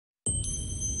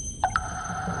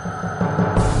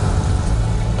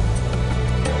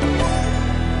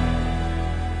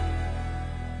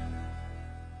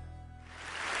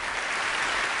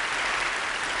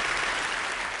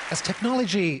As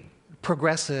technology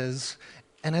progresses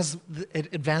and as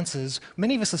it advances,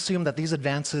 many of us assume that these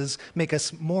advances make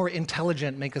us more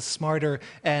intelligent, make us smarter,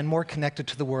 and more connected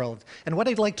to the world. And what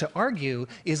I'd like to argue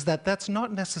is that that's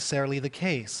not necessarily the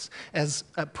case, as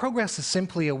progress is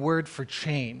simply a word for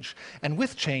change. And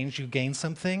with change, you gain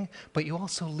something, but you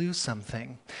also lose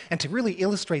something. And to really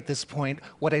illustrate this point,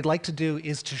 what I'd like to do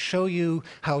is to show you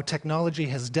how technology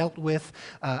has dealt with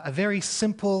a very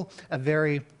simple, a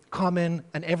very common,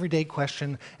 an everyday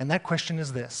question, and that question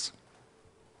is this.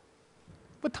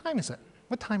 What time is it?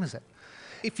 What time is it?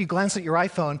 If you glance at your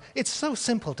iPhone, it's so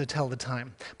simple to tell the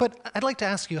time. But I'd like to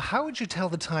ask you, how would you tell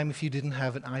the time if you didn't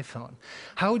have an iPhone?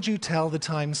 How would you tell the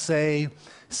time, say,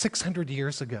 600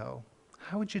 years ago?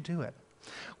 How would you do it?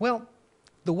 Well,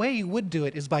 the way you would do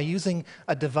it is by using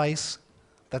a device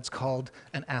that's called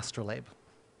an astrolabe.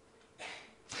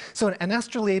 So an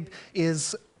astrolabe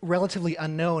is relatively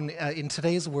unknown in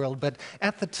today's world, but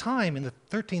at the time, in the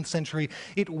 13th century,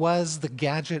 it was the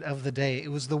gadget of the day. It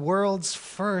was the world's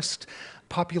first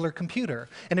popular computer,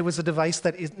 and it was a device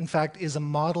that, in fact, is a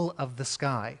model of the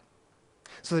sky.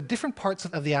 So the different parts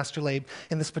of the astrolabe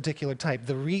in this particular type,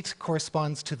 the rete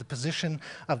corresponds to the position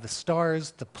of the stars,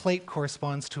 the plate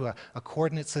corresponds to a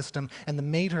coordinate system, and the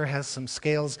mater has some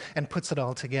scales and puts it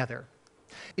all together.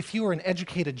 If you were an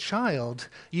educated child,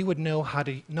 you would know how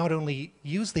to not only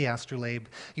use the astrolabe,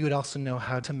 you would also know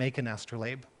how to make an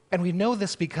astrolabe. And we know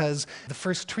this because the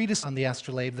first treatise on the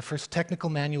astrolabe, the first technical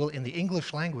manual in the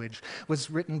English language, was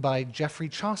written by Geoffrey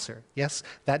Chaucer. Yes,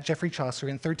 that Geoffrey Chaucer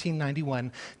in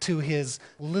 1391 to his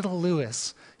little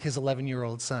Lewis, his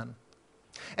 11-year-old son.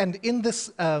 And in this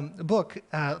book,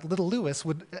 little Lewis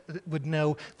would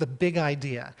know the big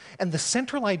idea. And the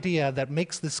central idea that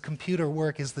makes this computer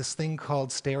work is this thing called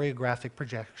stereographic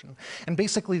projection. And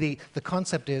basically the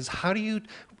concept is, how do you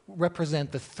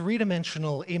represent the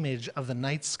three-dimensional image of the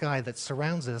night sky that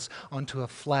surrounds us onto a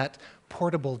flat,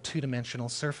 portable, two-dimensional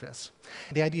surface?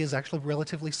 The idea is actually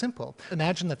relatively simple.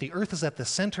 Imagine that the Earth is at the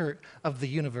center of the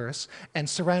universe, and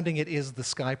surrounding it is the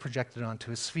sky projected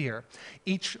onto a sphere.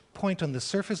 Each point on the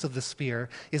surface of the sphere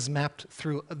is mapped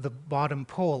through the bottom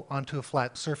pole onto a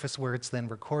flat surface where it's then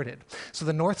recorded. So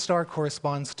the North Star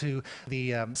corresponds to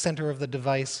the center of the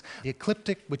device. The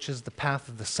ecliptic, which is the path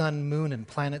of the sun, moon, and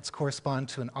planets, correspond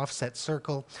to an offset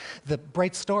circle. The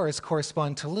bright stars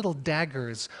correspond to little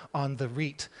daggers on the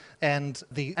rete, and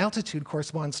the altitude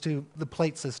corresponds to the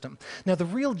plate system. Now, the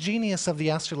real genius of the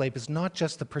astrolabe is not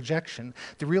just the projection.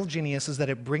 The real genius is that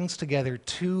it brings together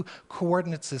two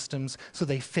coordinate systems so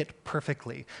they fit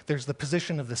perfectly. There's the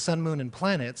position of the sun, moon, and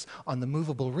planets on the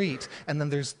movable rete, and then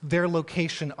there's their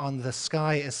location on the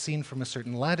sky as seen from a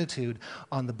certain latitude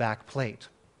on the back plate.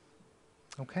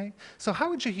 Okay? So how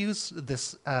would you use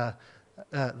this,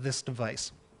 this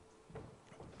device?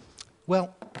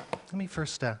 Well, let me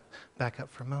first back up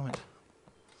for a moment.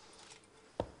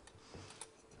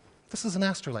 This is an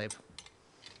astrolabe.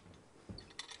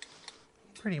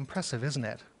 Pretty impressive, isn't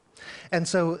it? And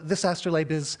so this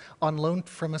astrolabe is on loan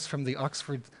from us from the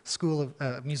Oxford School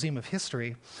of Museum of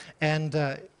History, and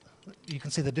you can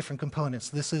see the different components.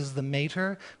 This is the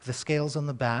mater, the scales on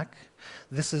the back.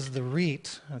 This is the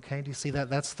rete, okay, do you see that?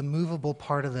 That's the movable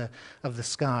part of the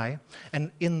sky.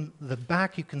 And in the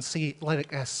back you can see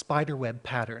like a spiderweb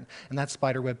pattern, and that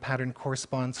spiderweb pattern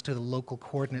corresponds to the local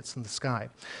coordinates in the sky.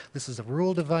 This is a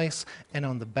rule device, and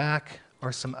on the back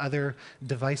are some other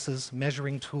devices,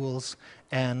 measuring tools,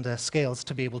 and scales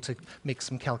to be able to make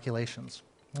some calculations,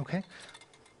 okay?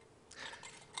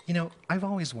 You know, I've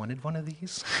always wanted one of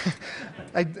these.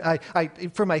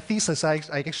 For my thesis, I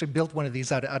actually built one of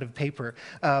these out of paper.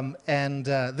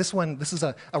 This is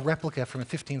a replica from a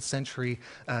 15th century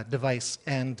device,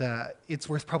 and it's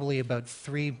worth probably about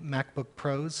 3 MacBook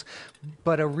Pros.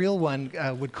 But a real one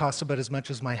would cost about as much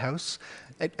as my house,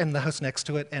 and the house next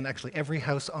to it, and actually every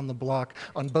house on the block,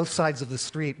 on both sides of the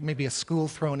street, maybe a school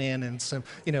thrown in, and some,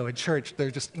 you know, a church.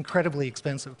 They're just incredibly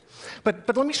expensive.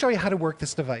 But let me show you how to work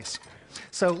this device.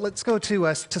 So let's go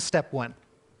to step 1.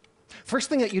 First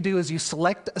thing that you do is you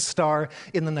select a star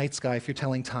in the night sky if you're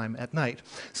telling time at night.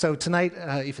 So tonight,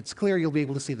 if it's clear, you'll be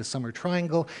able to see the summer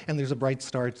triangle, and there's a bright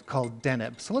star called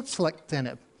Deneb. So let's select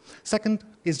Deneb. Second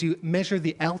is you measure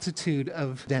the altitude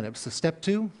of Deneb. So step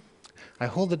 2, I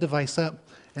hold the device up,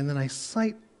 and then I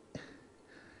sight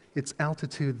its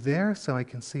altitude there, so I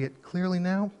can see it clearly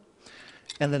now.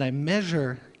 And then I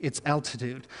measure its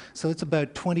altitude. So it's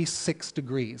about 26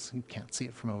 degrees. You can't see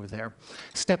it from over there.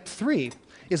 Step 3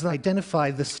 is to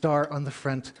identify the star on the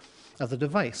front of the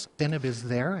device. Deneb is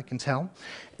there, I can tell.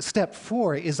 Step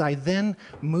 4 is I then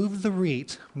move the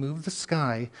REIT, move the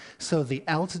sky, so the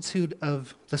altitude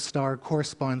of the star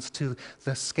corresponds to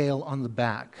the scale on the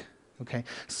back. Okay?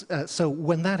 So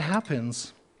when that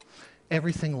happens,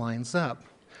 everything lines up.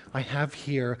 I have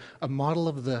here a model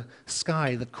of the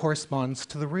sky that corresponds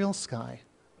to the real sky.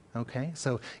 Okay?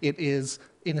 So it is,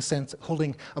 in a sense,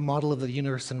 holding a model of the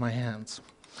universe in my hands.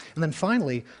 And then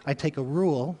finally, I take a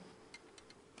rule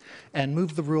and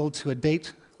move the rule to a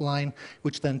date line,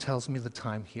 which then tells me the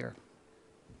time here.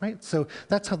 Right? So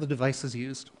that's how the device is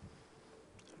used.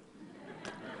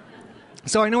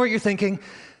 So I know what you're thinking.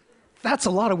 That's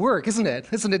a lot of work, isn't it?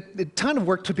 Isn't it a ton of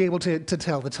work to be able to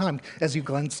tell the time as you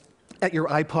glance at your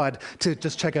iPod to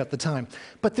just check out the time.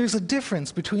 But there's a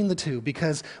difference between the two,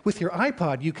 because with your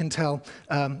iPod you can tell,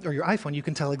 or your iPhone, you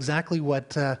can tell exactly what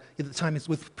the time is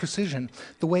with precision.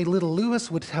 The way little Lewis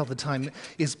would tell the time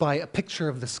is by a picture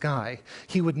of the sky.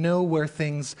 He would know where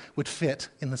things would fit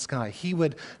in the sky. He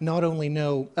would not only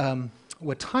know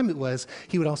what time it was,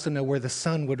 he would also know where the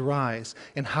sun would rise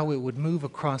and how it would move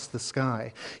across the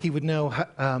sky. He would know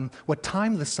what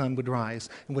time the sun would rise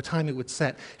and what time it would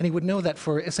set. And he would know that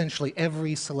for essentially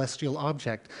every celestial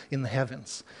object in the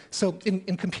heavens. So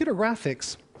in computer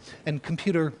graphics and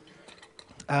computer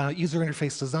user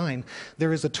interface design,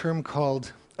 there is a term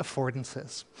called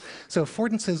affordances. So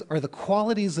affordances are the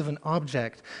qualities of an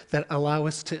object that allow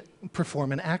us to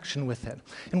perform an action with it.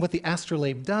 And what the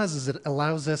astrolabe does is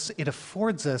it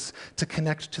affords us to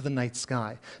connect to the night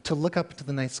sky, to look up to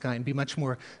the night sky and be much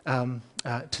more,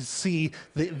 to see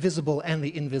the visible and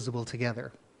the invisible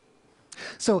together.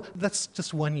 So that's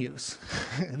just one use.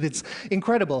 It's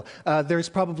incredible. There's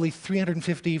probably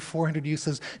 350, 400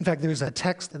 uses. In fact, there's a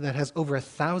text that has over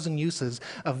 1,000 uses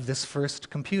of this first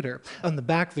computer. On the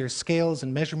back, there's scales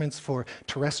and measurements for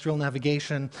terrestrial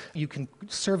navigation. You can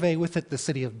survey with it. The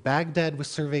city of Baghdad was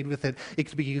surveyed with it. It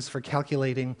could be used for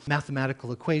calculating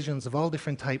mathematical equations of all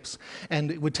different types,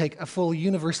 and it would take a full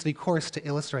university course to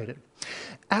illustrate it.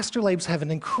 Astrolabes have an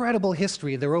incredible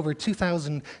history. They're over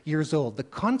 2,000 years old. The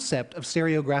concept of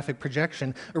stereographic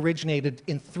projection originated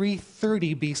in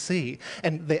 330 BC,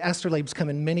 and the astrolabes come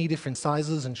in many different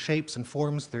sizes and shapes and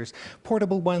forms. There's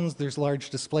portable ones, there's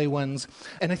large display ones,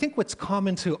 and I think what's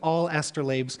common to all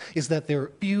astrolabes is that they're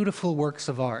beautiful works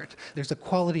of art. There's a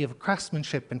quality of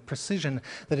craftsmanship and precision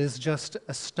that is just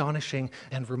astonishing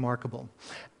and remarkable.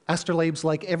 Astrolabes,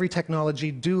 like every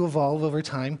technology, do evolve over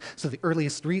time. So the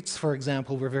earliest REITs, for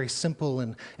example, were very simple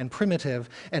and primitive,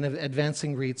 and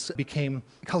advancing REITs became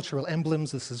cultural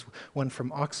emblems. This is one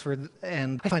from Oxford,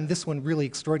 and I find this one really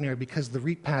extraordinary because the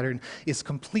REIT pattern is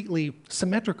completely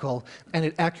symmetrical, and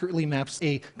it accurately maps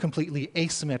a completely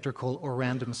asymmetrical or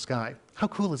random sky. How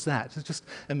cool is that? It's just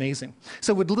amazing.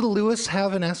 So would little Lewis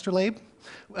have an astrolabe?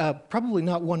 Probably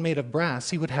not one made of brass.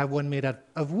 He would have one made out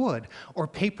of wood or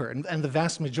paper. And the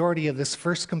vast majority of this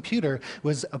first computer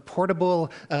was a portable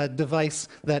device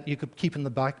that you could keep in the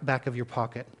back of your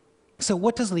pocket. So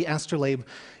what does the astrolabe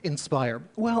inspire?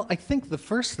 Well, I think the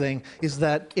first thing is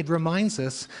that it reminds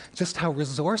us just how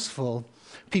resourceful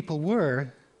people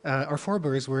were, our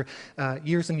forebears were,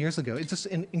 years and years ago. It's just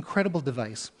an incredible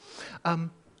device.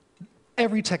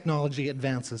 Every technology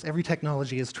advances. Every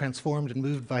technology is transformed and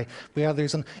moved by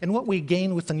others. And what we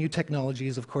gain with the new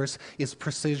technologies, of course, is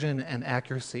precision and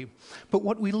accuracy. But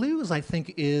what we lose, I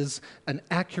think, is an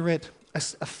accurate, a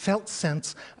felt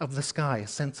sense of the sky, a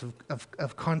sense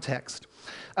of context.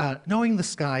 Knowing the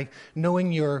sky,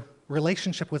 knowing your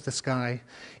relationship with the sky,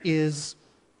 is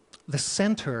the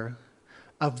center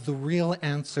of the real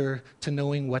answer to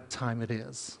knowing what time it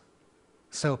is.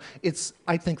 So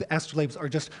I think the astrolabes are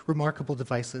just remarkable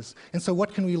devices. And so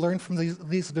what can we learn from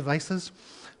these devices?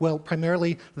 Well,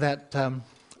 primarily that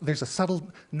there's a subtle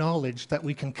knowledge that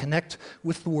we can connect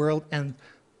with the world, and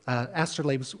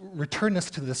astrolabes return us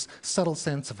to this subtle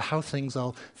sense of how things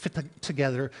all fit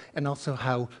together and also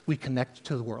how we connect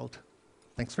to the world.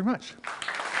 Thanks very much.